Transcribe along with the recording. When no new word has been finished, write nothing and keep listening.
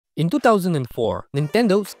In 2004,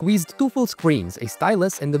 Nintendo squeezed two full screens, a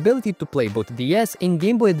stylus, and the ability to play both DS and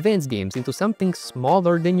Game Boy Advance games into something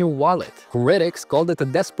smaller than your wallet. Critics called it a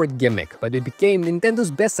desperate gimmick, but it became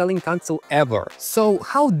Nintendo's best-selling console ever. So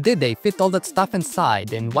how did they fit all that stuff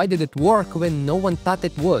inside, and why did it work when no one thought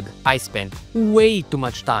it would? I spent way too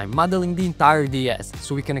much time modeling the entire DS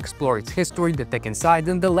so we can explore its history, the tech inside,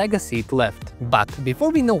 and the legacy it left. But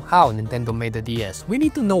before we know how Nintendo made the DS, we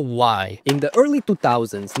need to know why. In the early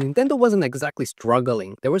 2000s, Nintendo wasn't exactly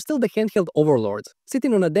struggling. They were still the handheld overlords,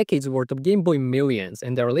 sitting on a decade's worth of Game Boy millions,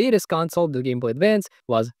 and their latest console, the Game Boy Advance,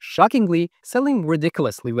 was, shockingly, selling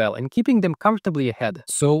ridiculously well and keeping them comfortably ahead.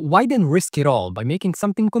 So why then risk it all by making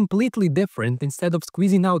something completely different instead of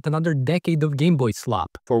squeezing out another decade of Game Boy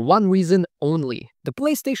slop? For one reason only. The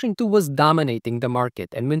PlayStation 2 was dominating the market,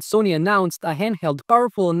 and when Sony announced a handheld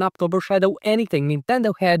powerful enough to overshadow anything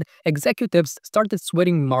Nintendo had, executives started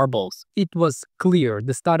sweating marbles. It was clear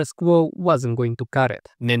the status quo wasn't going to cut it.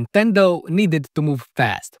 Nintendo needed to move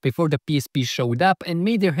fast before the PSP showed up and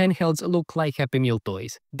made their handhelds look like Happy Meal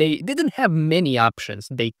toys. They didn't have many options.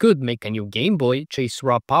 They could make a new Game Boy, chase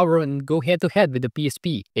raw power, and go head-to-head with the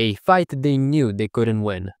PSP, a fight they knew they couldn't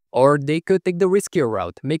win. Or they could take the riskier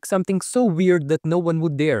route, make something so weird that no one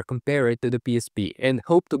would dare compare it to the PSP, and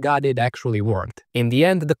hope to God it actually worked. In the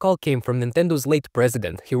end, the call came from Nintendo's late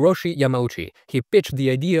president, Hiroshi Yamauchi. He pitched the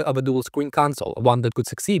idea of a dual-screen console, one that could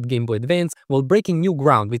succeed Game Boy Advance while breaking new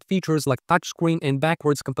ground with features like touchscreen and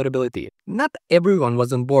backwards compatibility. Not everyone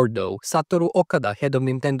was on board though. Satoru Okada, head of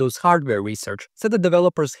Nintendo's hardware research, said the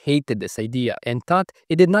developers hated this idea and thought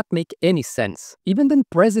it did not make any sense. Even then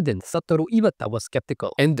President Satoru Iwata was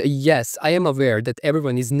skeptical. And yes, I am aware that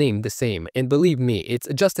everyone is named the same, and believe me, it's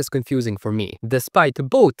just as confusing for me. Despite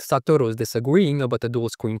both Satoru's disagreeing about the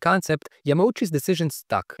dual-screen concept, Yamauchi's decision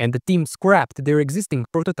stuck, and the team scrapped their existing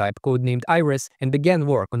prototype codenamed Iris and began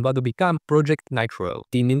work on what would become Project Nitro.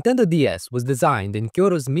 The Nintendo DS was designed in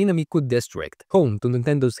Kyoto's Minami-ku district, home to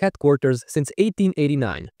Nintendo's headquarters since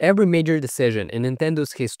 1889. Every major decision in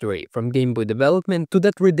Nintendo's history, from Game Boy development to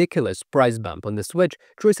that ridiculous price bump on the Switch,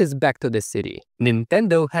 traces back to this city.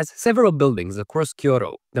 Nintendo has several buildings across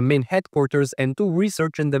Kyoto, the main headquarters and two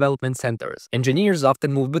research and development centers. Engineers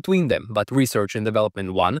often move between them, but Research and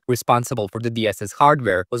Development 1, responsible for the DS's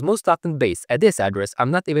hardware, was most often based at this address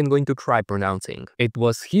I'm not even going to try pronouncing. It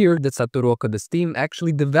was here that Satoru Okada's team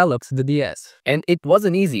actually developed the DS. And it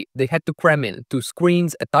wasn't easy. They had to cram in two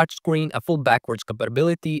screens, a touchscreen, a full backwards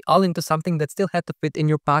compatibility, all into something that still had to fit in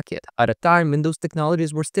your pocket, at a time when those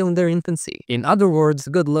technologies were still in their infancy. In other words,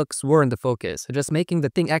 good looks weren't the focus, just making the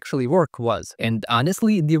thing actually work was. And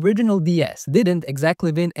honestly, the original DS didn't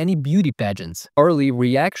exactly win any beauty pageants. Early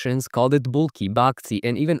reactions called it bulky, boxy,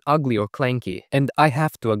 and even ugly or clanky. And I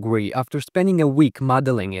have to agree, after spending a week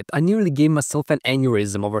modeling it, I nearly gave myself an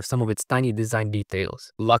aneurysm over some of its tiny design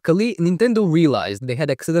details. Luckily, Nintendo realized they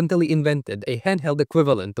had accidentally invented a handheld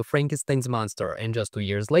equivalent to Frankenstein's monster, and just 2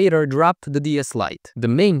 years later dropped the DS Lite. The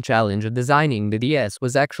main challenge of designing the DS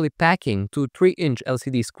was actually packing two 3-inch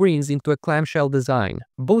LCD screens into a clamshell design.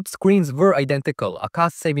 Both screens were identical, a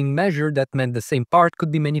cost-saving measure that meant the same part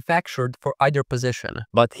could be manufactured for either position.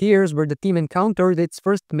 But here's where the team encountered its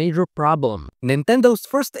first major problem. Nintendo's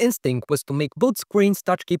first instinct was to make both screens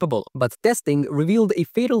touch-capable, but testing revealed a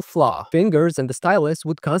fatal flaw. Fingers and the stylus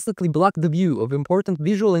would constantly block the view of important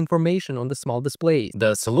visual information on the small displays.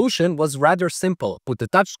 The solution was rather simple: put the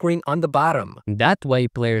touchscreen on the bottom. That way,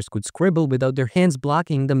 players could scribble without their hands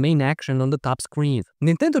blocking the main action on the top screen.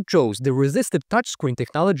 Nintendo chose the resistive touchscreen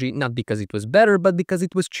technology not because it was better, but because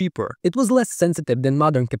it was cheaper. It was less sensitive than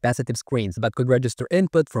modern capacitive screens, but could register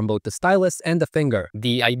input from both the stylus and the finger.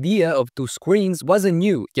 The idea of two screens wasn't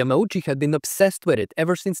new. Yamauchi had been obsessed with it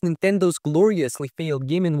ever since Nintendo's gloriously failed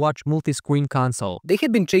Game & Watch multi-screen console. They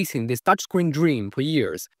had been chasing this touchscreen dream for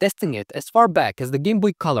years, testing it as far back as the Game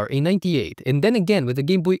Boy Color in '98, and then again with the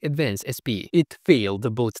Game Boy Advance SP. It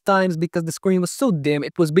failed both times because the screen was so dim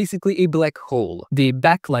it was basically a black hole. The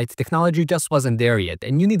backlight technology just wasn't there yet,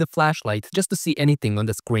 and you need a flashlight just to see anything on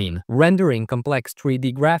the screen. Rendering complex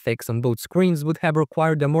 3D graphics on both screens would have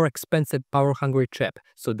required a more expensive, power-hungry chip,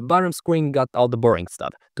 so the bottom screen got all the boring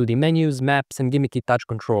stuff: 2D menus, maps, and gimmicky touch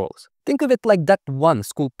controls. Think of it like that one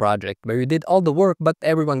school project where you did all the work but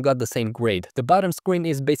everyone got the same grade. The bottom screen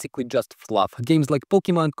is basically just fluff. Games like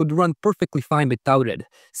Pokemon could run perfectly fine without it.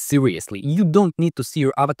 Seriously, you don't need to see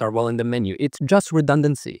your avatar while in the menu, it's just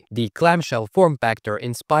redundancy. The clamshell form factor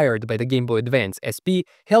inspired by the Game Boy Advance SP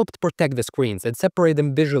helped protect the screens and separate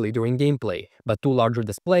them visually during gameplay, but two larger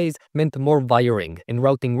displays meant more wiring, and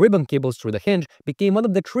routing ribbon cables through the hinge became one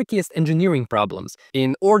of the trickiest engineering problems.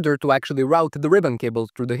 In order to actually route the ribbon cables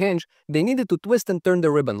through the hinge, they needed to twist and turn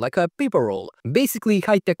the ribbon like a paper roll. Basically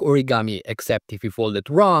high-tech origami, except if you fold it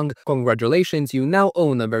wrong, congratulations, you now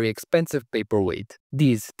own a very expensive paperweight.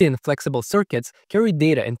 These thin, flexible circuits carried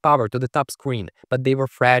data and power to the top screen, but they were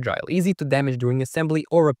fragile, easy to damage during assembly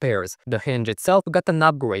or repairs. The hinge itself got an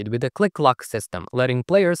upgrade with a click-lock system, letting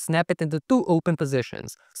players snap it into two open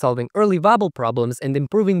positions, solving early wobble problems and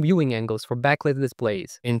improving viewing angles for backlit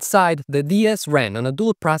displays. Inside, the DS ran on a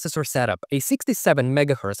dual-processor setup, a 67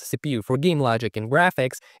 MHz CPU for game logic and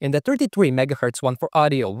graphics, and a 33 MHz one for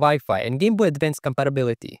audio, Wi-Fi, and Game Boy Advance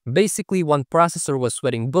compatibility. Basically, one processor was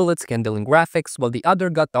sweating bullets handling graphics, while the other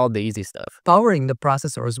got all the easy stuff. Powering the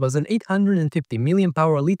processors was an 850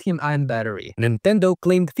 mAh lithium-ion battery. Nintendo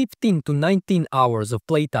claimed 15 to 19 hours of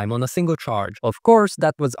playtime on a single charge. Of course,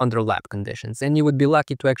 that was under lab conditions, and you would be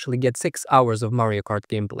lucky to actually get 6 hours of Mario Kart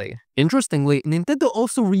gameplay. Interestingly, Nintendo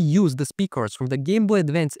also reused the speakers from the Game Boy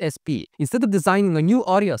Advance SP. Instead of designing a new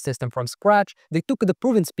audio system from scratch, they took the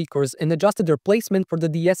proven speakers and adjusted their placement for the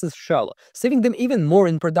DS's shell, saving them even more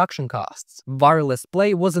in production costs. Wireless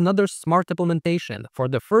play was another smart implementation. For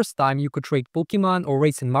the first time, you could trade Pokemon or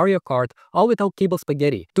race in Mario Kart, all without cable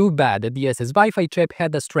spaghetti. Too bad the DS's Wi-Fi chip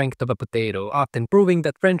had the strength of a potato, often proving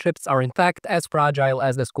that friendships are in fact as fragile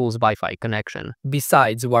as the school's Wi-Fi connection.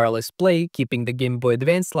 Besides wireless play, keeping the Game Boy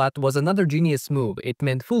Advance slot was another genius move. It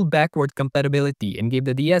meant full backward compatibility and gave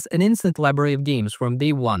the DS an instant library of games from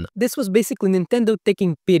day one. This was basically Nintendo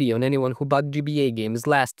taking pity on anyone who bought GBA games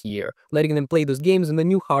last year, letting them play those games on the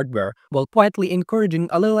new hardware, while quietly encouraging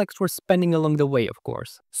a little extra spending along the way, of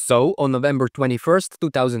course. So, on November 21st,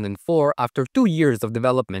 2004, after 2 years of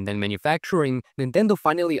development and manufacturing, Nintendo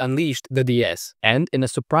finally unleashed the DS. And in a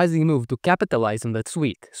surprising move to capitalize on that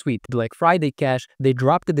sweet Black Friday cash, they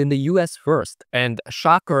dropped it in the US first. And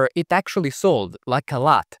shocker, it actually sold, like a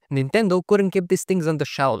lot. Nintendo couldn't keep these things on the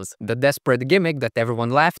shelves. The desperate gimmick that everyone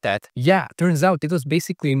laughed at, yeah, turns out it was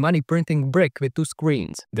basically a money printing brick with two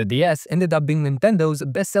screens. The DS ended up being Nintendo's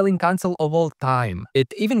best-selling console of all time.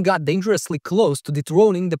 It even got dangerously close to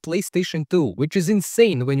dethroning the PlayStation 2, which is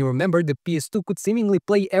insane when you remember the PS2 could seemingly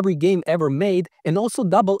play every game ever made and also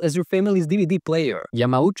double as your family's DVD player.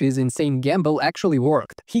 Yamauchi's insane gamble actually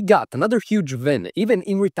worked. He got another huge win, even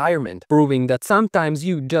in retirement, proving that sometimes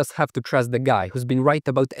you just have to trust the guy who's been right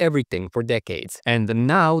about everything for decades. And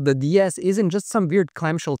now, the DS isn't just some weird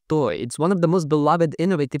clamshell toy, it's one of the most beloved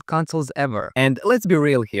innovative consoles ever. And let's be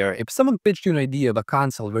real here, if someone pitched you an idea of a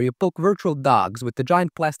console where you poke virtual dogs with a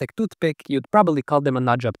giant plastic toothpick, you'd probably call them a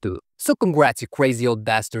nutjob too. So congrats, you crazy old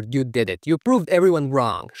bastard, you did it. You proved everyone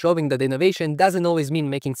wrong, showing that innovation doesn't always mean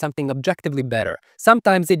making something objectively better.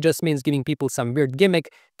 Sometimes it just means giving people some weird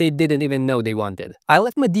gimmick they didn't even know they wanted. I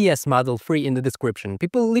left my DS model free in the description.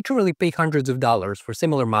 People literally pay hundreds of dollars for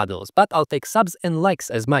similar models, but I'll take subs and likes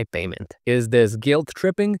as my payment. Is this guilt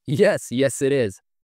tripping? Yes, it is.